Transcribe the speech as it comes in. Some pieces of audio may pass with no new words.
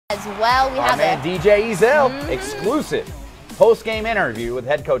as well. We have man DJ Ezel, exclusive post-game interview with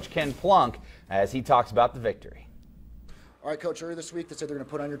head coach Ken Plunk as he talks about the victory. All right, Coach, earlier this week they said they're going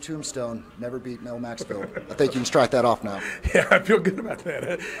to put on your tombstone, never beat Mel Maxfield. I think you can strike that off now. Yeah, I feel good about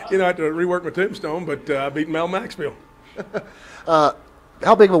that. You know, I have to rework my tombstone, but I beat Mel Maxfield.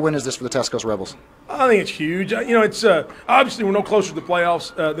 How big of a win is this for the Tascosa Rebels? I think it's huge. You know, it's obviously we're no closer to the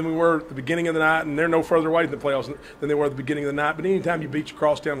playoffs than we were at the beginning of the night, and they're no further away from the playoffs than they were at the beginning of the night. But anytime you beat your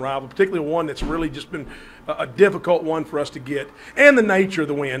crosstown rival, particularly one that's really just been a difficult one for us to get, and the nature of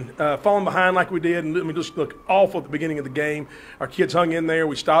the win, falling behind like we did, and we just looked awful at the beginning of the game. Our kids hung in there.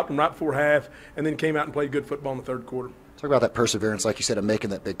 We stopped them right before half, and then came out and played good football in the third quarter. Talk about that perseverance, like you said, of making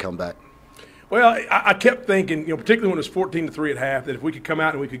that big comeback. Well, I kept thinking, you know, particularly when it was 14-3 at half, that if we could come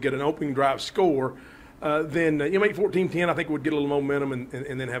out and we could get an opening drive score, then you make 14-10, I think we'd get a little momentum and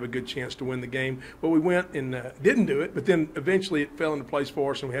then have a good chance to win the game. Well, we went and didn't do it, but then eventually it fell into place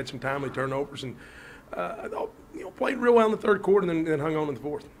for us, and we had some timely turnovers and played real well in the third quarter and then hung on in the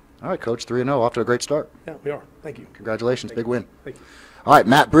fourth. All right, Coach, 3-0, off to a great start. Yeah, we are. Thank you. Congratulations, big win. Thank you. All right,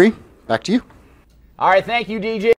 Matt Bree, back to you. All right, thank you, DJ.